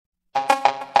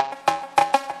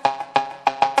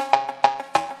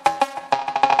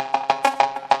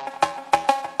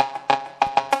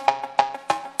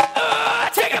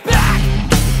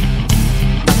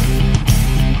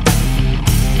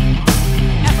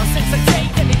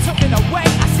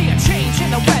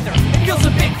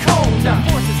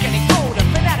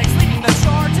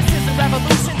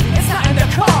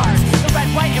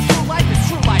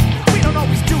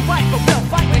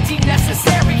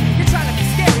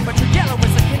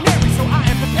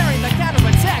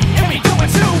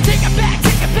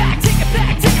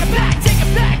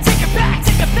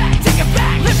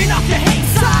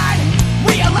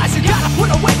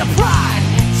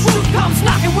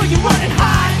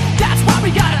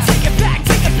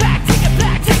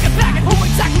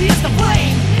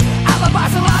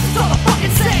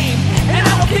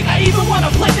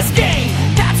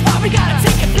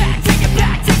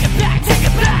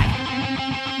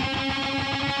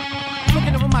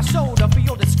my shoulder for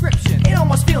your description. It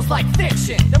almost feels like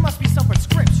fiction. There must be some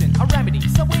prescription, a remedy,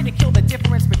 some way to kill the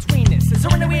difference between this. Is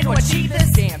there any way to achieve this?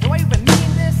 Damn, do I even mean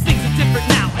this? Things are different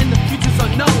now and the future's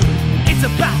unknown. It's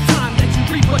about time that you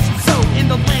reap what you sow. In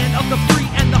the land of the free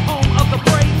and the home of the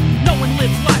brave, no one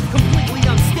lives life completely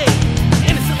unscathed.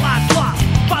 Innocent lives lost,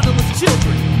 fatherless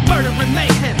children, murder and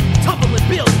mayhem, tumbling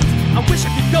buildings. I wish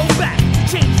I could go back to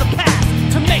change the past,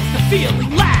 to make the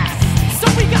feeling last. So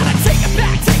we gotta take it back.